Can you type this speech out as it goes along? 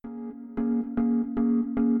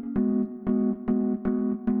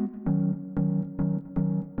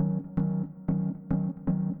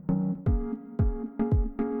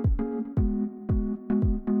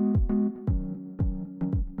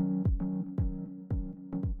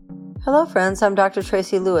Hello friends, I'm Dr.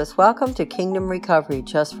 Tracy Lewis. Welcome to Kingdom Recovery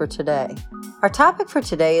Just for Today. Our topic for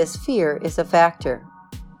today is fear is a factor.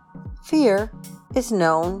 Fear is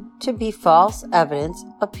known to be false evidence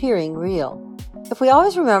appearing real. If we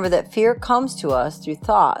always remember that fear comes to us through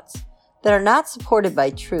thoughts that are not supported by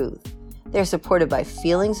truth, they're supported by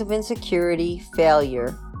feelings of insecurity,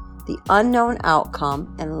 failure, the unknown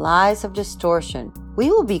outcome, and lies of distortion, we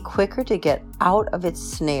will be quicker to get out of its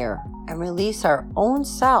snare and release our own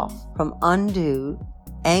self from undue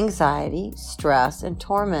anxiety, stress, and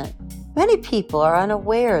torment. Many people are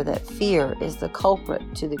unaware that fear is the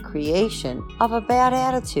culprit to the creation of a bad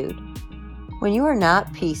attitude. When you are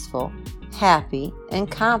not peaceful, happy,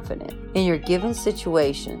 and confident in your given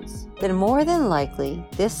situations, then more than likely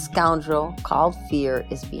this scoundrel called fear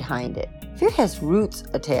is behind it. Fear has roots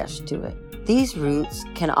attached to it. These roots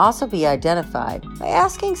can also be identified by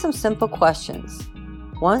asking some simple questions.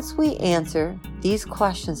 Once we answer these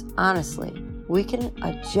questions honestly, we can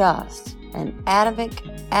adjust an adamic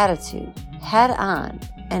attitude head on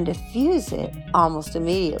and diffuse it almost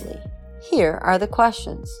immediately. Here are the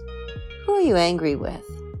questions. Who are you angry with?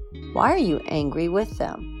 Why are you angry with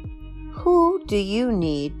them? Who do you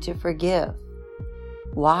need to forgive?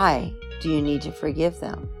 Why do you need to forgive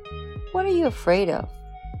them? What are you afraid of?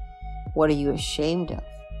 What are you ashamed of?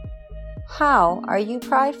 How are you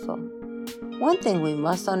prideful? One thing we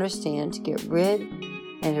must understand to get rid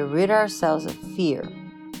and to rid ourselves of fear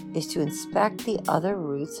is to inspect the other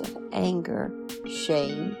roots of anger,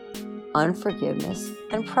 shame, unforgiveness,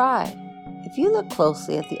 and pride. If you look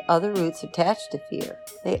closely at the other roots attached to fear,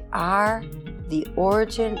 they are the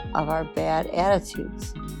origin of our bad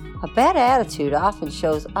attitudes. A bad attitude often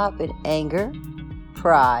shows up in anger,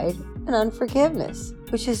 pride, and unforgiveness,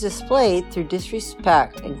 which is displayed through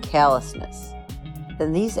disrespect and callousness.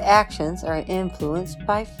 Then these actions are influenced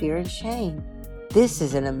by fear and shame. This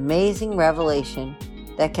is an amazing revelation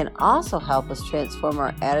that can also help us transform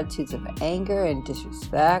our attitudes of anger and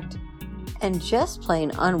disrespect and just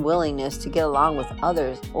plain unwillingness to get along with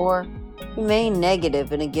others or remain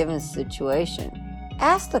negative in a given situation.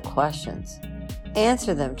 Ask the questions,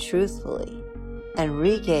 answer them truthfully, and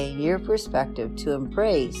regain your perspective to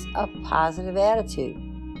embrace a positive attitude.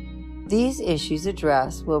 These issues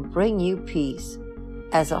addressed will bring you peace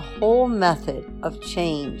as a whole method of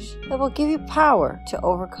change that will give you power to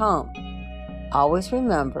overcome. Always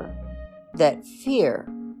remember that fear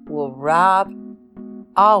will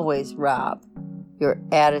always rob your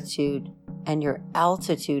attitude and your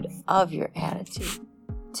altitude of your attitude.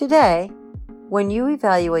 Today, when you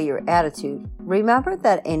evaluate your attitude, remember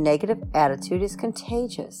that a negative attitude is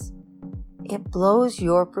contagious. It blows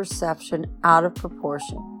your perception out of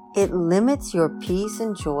proportion. It limits your peace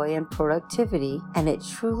and joy and productivity, and it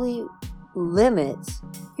truly limits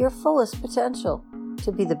your fullest potential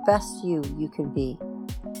to be the best you can be.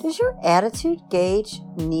 Does your attitude gauge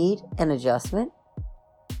need an adjustment?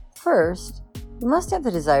 First, you must have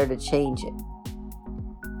the desire to change it.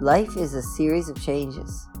 Life is a series of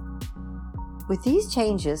changes. With these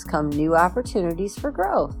changes come new opportunities for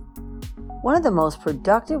growth. One of the most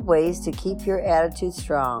productive ways to keep your attitude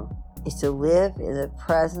strong is to live in the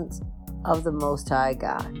presence of the Most High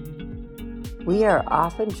God. We are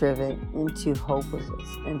often driven into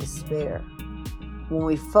hopelessness and despair when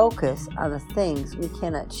we focus on the things we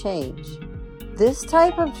cannot change. This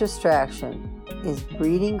type of distraction is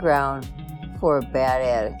breeding ground for a bad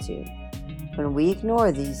attitude. When we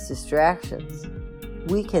ignore these distractions,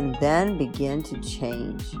 we can then begin to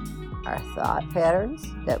change our thought patterns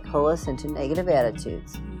that pull us into negative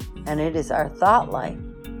attitudes. And it is our thought life,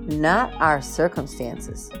 not our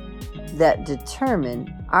circumstances, that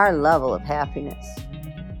determine our level of happiness.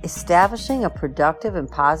 Establishing a productive and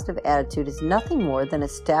positive attitude is nothing more than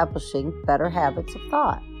establishing better habits of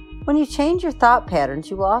thought. When you change your thought patterns,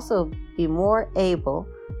 you will also be more able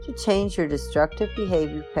to change your destructive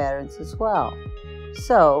behavior patterns as well.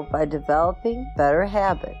 So, by developing better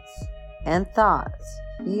habits and thoughts,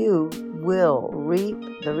 you will reap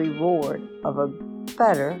the reward of a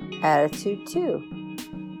better attitude too.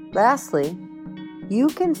 Lastly, you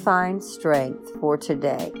can find strength for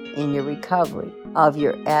today in your recovery of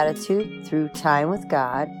your attitude through time with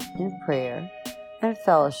God in prayer and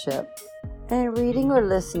fellowship and in reading or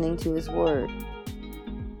listening to His Word.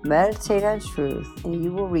 Meditate on truth and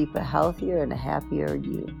you will reap a healthier and a happier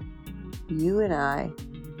you. You and I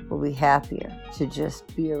will be happier to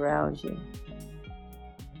just be around you.